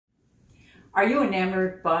Are you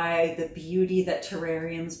enamored by the beauty that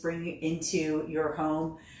terrariums bring into your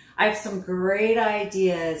home? I have some great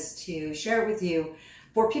ideas to share with you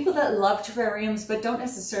for people that love terrariums but don't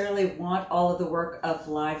necessarily want all of the work of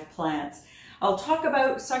live plants. I'll talk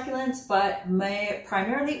about succulents, but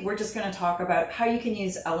primarily we're just going to talk about how you can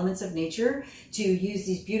use elements of nature to use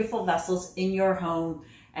these beautiful vessels in your home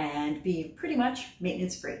and be pretty much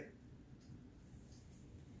maintenance free.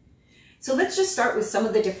 So let's just start with some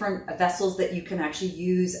of the different vessels that you can actually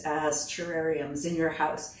use as terrariums in your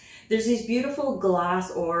house. There's these beautiful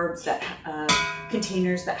glass orbs, that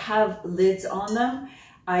containers that have lids on them.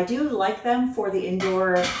 I do like them for the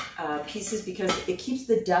indoor pieces because it keeps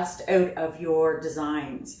the dust out of your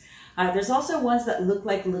designs. There's also ones that look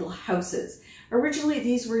like little houses. Originally,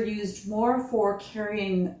 these were used more for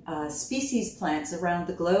carrying species plants around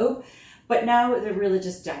the globe, but now they're really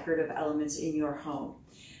just decorative elements in your home.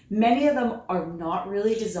 Many of them are not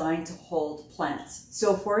really designed to hold plants.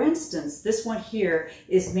 So for instance, this one here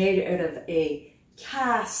is made out of a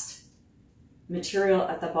cast material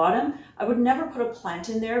at the bottom. I would never put a plant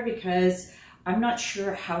in there because I'm not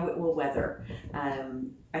sure how it will weather.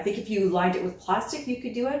 I think if you lined it with plastic, you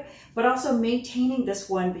could do it, but also maintaining this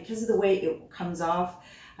one because of the way it comes off.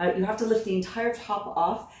 You have to lift the entire top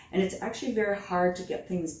off, and it's actually very hard to get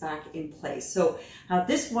things back in place. So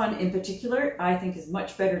this one in particular, I think is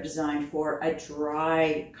much better designed for a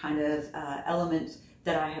dry kind of element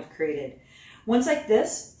that I have created. Ones like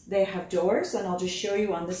this, they have doors, and I'll just show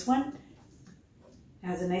you on this one. It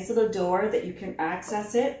has a nice little door that you can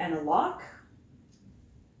access it and a lock.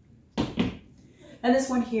 And this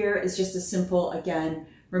one here is just a simple, again,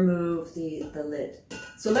 remove the lid.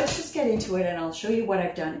 So let's just get into it and I'll show you what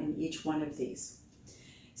I've done in each one of these.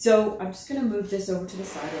 So I'm just gonna move this over to the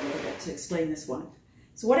side a little bit to explain this one.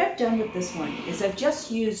 So what I've done with this one is I've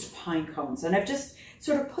just used pine cones and I've just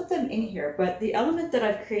sort of put them in here, but the element that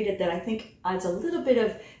I've created that I think adds a little bit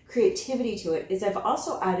of creativity to it is I've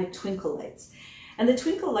also added twinkle lights. And the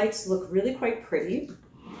twinkle lights look really quite pretty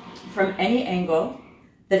from any angle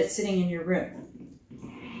that it's sitting in your room.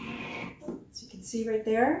 So you can see right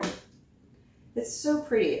there, it's so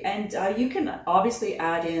pretty. And you can obviously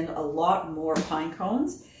add in a lot more pine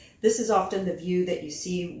cones. This is often the view that you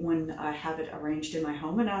see when I have it arranged in my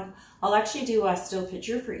home. And I'll actually do a still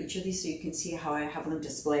picture for each of these so you can see how I have them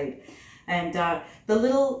displayed. And the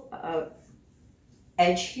little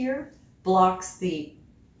edge here blocks the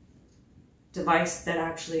device that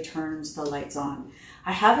actually turns the lights on.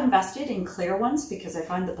 I have invested in clear ones because I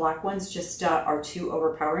find the black ones just are too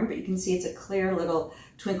overpowering, but you can see it's a clear little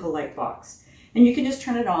twinkle light box. And you can just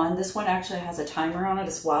turn it on. This one actually has a timer on it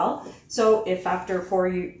as well. So if after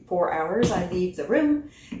 4 hours I leave the room,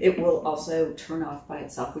 it will also turn off by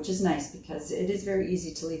itself, which is nice because it is very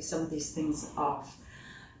easy to leave some of these things off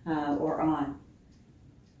or on.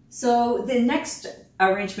 So the next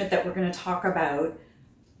arrangement that we're going to talk about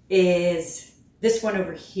is this one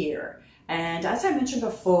over here. And as I mentioned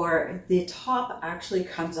before, the top actually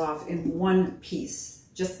comes off in one piece,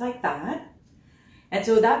 just like that. And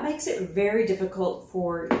so that makes it very difficult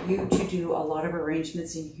for you to do a lot of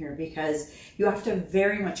arrangements in here because you have to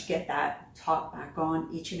very much get that top back on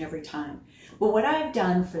each and every time. Well, what I've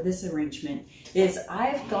done for this arrangement is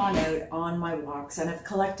I've gone out on my walks and I've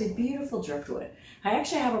collected beautiful driftwood. I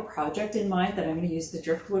actually have a project in mind that I'm going to use the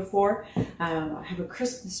driftwood for. I have a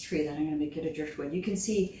Christmas tree that I'm going to make it a driftwood. You can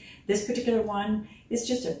see this particular one is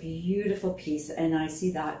just a beautiful piece, and I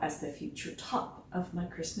see that as the future top of my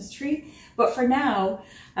Christmas tree. But for now,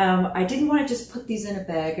 I didn't want to just put these in a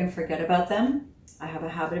bag and forget about them. I have a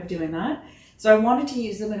habit of doing that. So I wanted to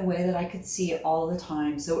use them in a way that I could see it all the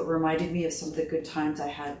time. So it reminded me of some of the good times I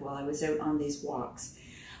had while I was out on these walks.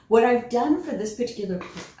 What I've done for this particular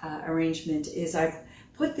arrangement is I've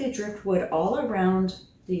put the driftwood all around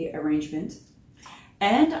the arrangement,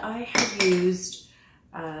 and I have used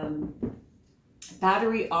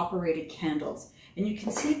battery operated candles. And you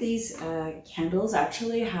can see these candles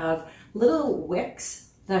actually have little wicks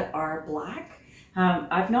that are black.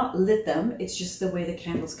 I've not lit them, it's just the way the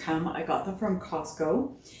candles come. I got them from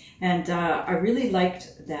Costco, and I really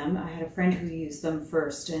liked them. I had a friend who used them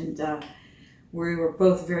first, and we were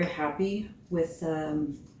both very happy with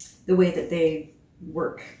the way that they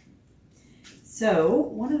work. So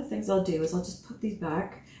one of the things I'll do is I'll just put these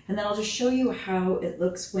back, and then I'll just show you how it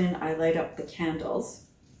looks when I light up the candles.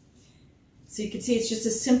 So you can see it's just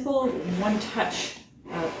a simple one-touch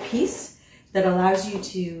piece that allows you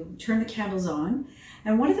to turn the candles on.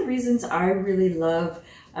 And one of the reasons I really love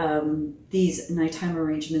these nighttime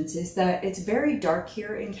arrangements is that it's very dark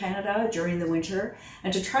here in Canada during the winter,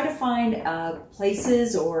 and to try to find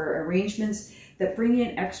places or arrangements that bring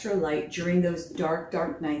in extra light during those dark,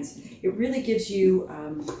 dark nights. It really gives you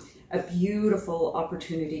a beautiful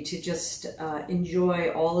opportunity to just enjoy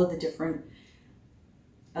all of the different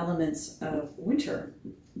elements of winter.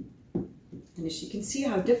 And as you can see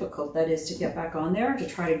how difficult that is to get back on there, to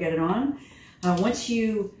try to get it on. Once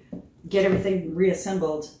you get everything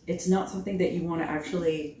reassembled, it's not something that you want to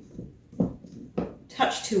actually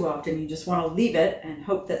touch too often. You just want to leave it and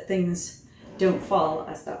hope that things don't fall,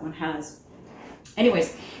 as that one has.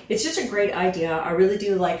 Anyways, it's just a great idea. I really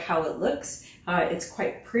do like how it looks. It's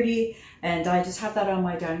quite pretty, and I just have that on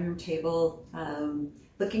my dining room table,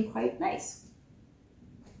 looking quite nice.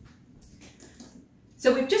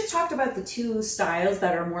 So we've just talked about the two styles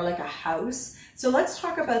that are more like a house. So let's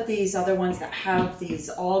talk about these other ones that have these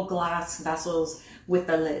all glass vessels with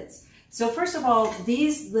the lids. So first of all,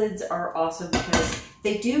 these lids are awesome because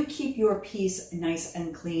they do keep your piece nice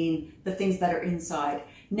and clean, the things that are inside.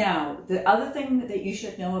 Now, the other thing that you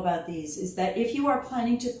should know about these is that if you are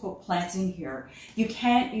planning to put plants in here, you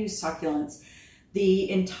can't use succulents. The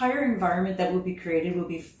entire environment that will be created will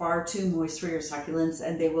be far too moist for your succulents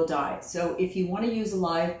and they will die. So if you want to use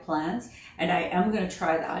live plants, and I am going to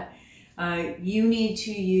try that, you need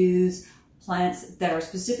to use plants that are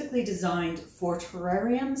specifically designed for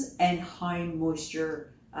terrariums and high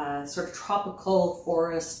moisture, sort of tropical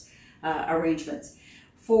forest arrangements.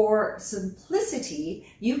 For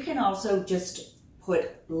simplicity, you can also just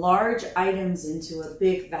put large items into a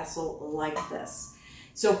big vessel like this.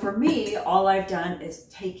 So for me, all I've done is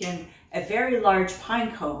taken a very large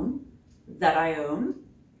pine cone that I own.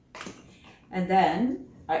 And then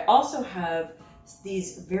I also have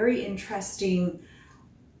these very interesting,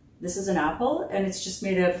 this is an apple and it's just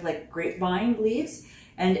made of like grapevine leaves.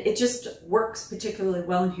 And it just works particularly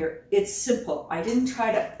well in here. It's simple. I didn't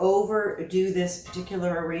try to overdo this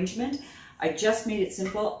particular arrangement. I just made it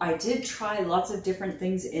simple. I did try lots of different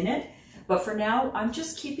things in it, but for now, I'm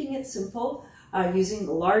just keeping it simple, using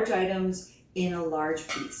large items in a large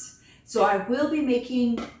piece. So I will be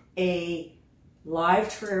making a live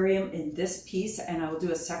terrarium in this piece, and I will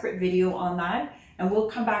do a separate video on that. And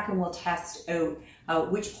we'll come back and we'll test out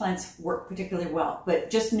which plants work particularly well.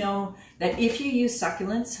 But just know that if you use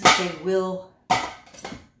succulents, they will,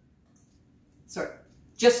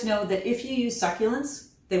 just know that if you use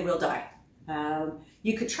succulents, they will die.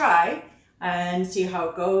 You could try and see how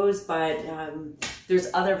it goes, but there's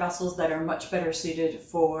other vessels that are much better suited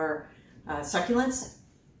for succulents,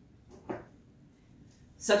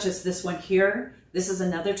 such as this one here. This is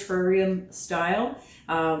another terrarium style.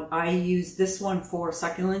 I use this one for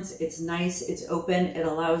succulents. It's nice, it's open, it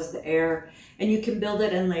allows the air, and you can build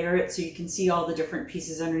it and layer it so you can see all the different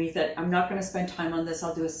pieces underneath it. I'm not going to spend time on this.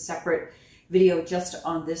 I'll do a separate video just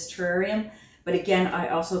on this terrarium. But again, I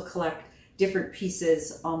also collect different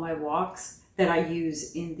pieces on my walks that I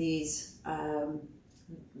use in these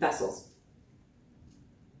vessels.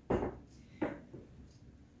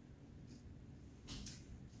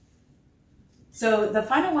 So the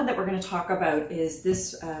final one that we're going to talk about is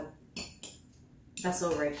this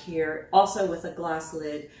vessel right here, also with a glass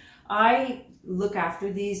lid. I look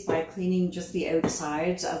after these by cleaning just the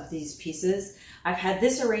outsides of these pieces. I've had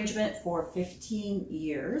this arrangement for 15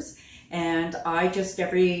 years, and I just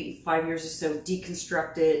every 5 years or so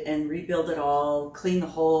deconstruct it and rebuild it all, clean the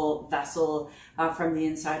whole vessel from the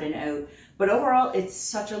inside and out. But overall, it's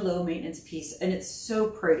such a low maintenance piece and it's so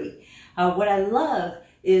pretty. What I love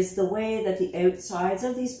is the way that the outsides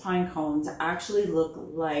of these pine cones actually look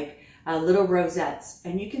like little rosettes.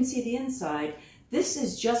 And you can see the inside. This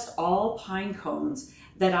is just all pine cones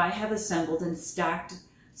that I have assembled and stacked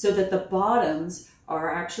so that the bottoms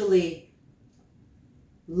are actually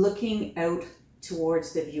looking out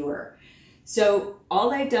towards the viewer. So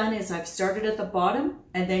all I've done is I've started at the bottom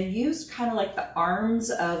and then used kind of like the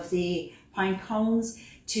arms of the pine cones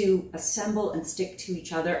to assemble and stick to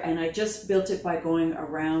each other, and I just built it by going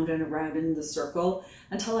around and around in the circle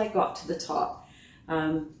until I got to the top.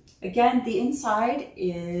 Again, the inside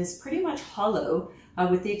is pretty much hollow,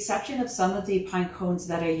 with the exception of some of the pine cones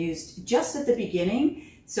that I used just at the beginning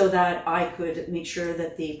so that I could make sure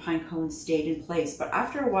that the pine cones stayed in place. But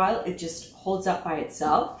after a while, it just holds up by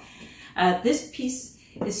itself. This piece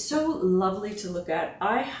is so lovely to look at.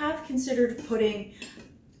 I have considered putting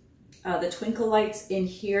the twinkle lights in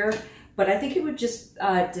here, but I think it would just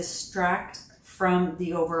distract from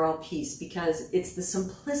the overall piece because it's the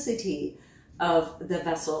simplicity of the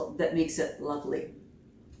vessel that makes it lovely.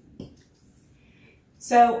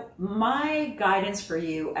 So my guidance for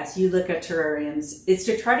you as you look at terrariums is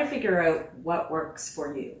to try to figure out what works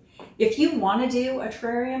for you. If you want to do a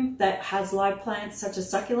terrarium that has live plants such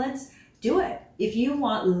as succulents, do it. if you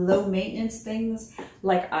want low maintenance things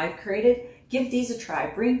like I've created, give these a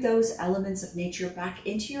try. Bring those elements of nature back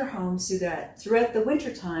into your home so that throughout the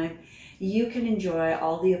winter time, you can enjoy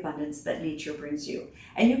all the abundance that nature brings you.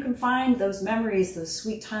 And you can find those memories, those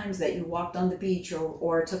sweet times that you walked on the beach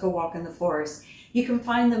or took a walk in the forest. You can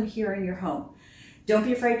find them here in your home. Don't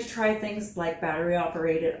be afraid to try things like battery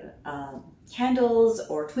operated candles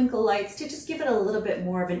or twinkle lights to just give it a little bit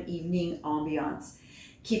more of an evening ambiance.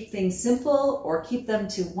 Keep things simple or keep them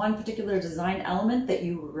to one particular design element that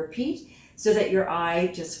you repeat so that your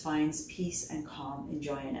eye just finds peace and calm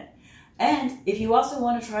enjoying it. And if you also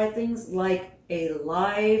want to try things like a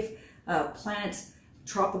live plant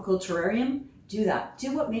tropical terrarium, do that.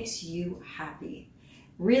 Do what makes you happy.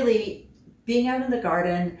 Really, being out in the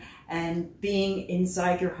garden and being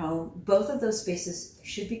inside your home, both of those spaces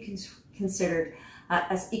should be considered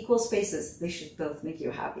as equal spaces. They should both make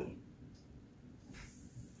you happy.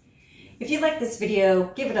 If you like this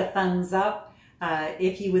video, give it a thumbs up.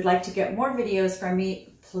 If you would like to get more videos from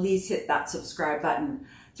me, please hit that subscribe button.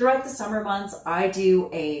 Throughout the summer months, I do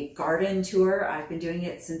a garden tour. I've been doing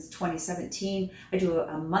it since 2017. I do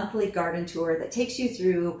a monthly garden tour that takes you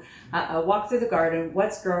through a walk through the garden,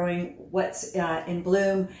 what's growing, what's in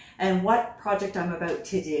bloom, and what project I'm about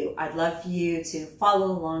to do. I'd love you to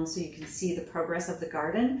follow along so you can see the progress of the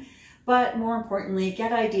garden, but more importantly,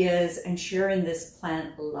 get ideas and share in this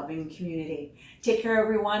plant-loving community. Take care,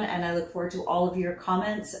 everyone, and I look forward to all of your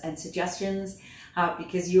comments and suggestions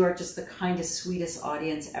because you are just the kindest, sweetest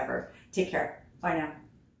audience ever. Take care. Bye now.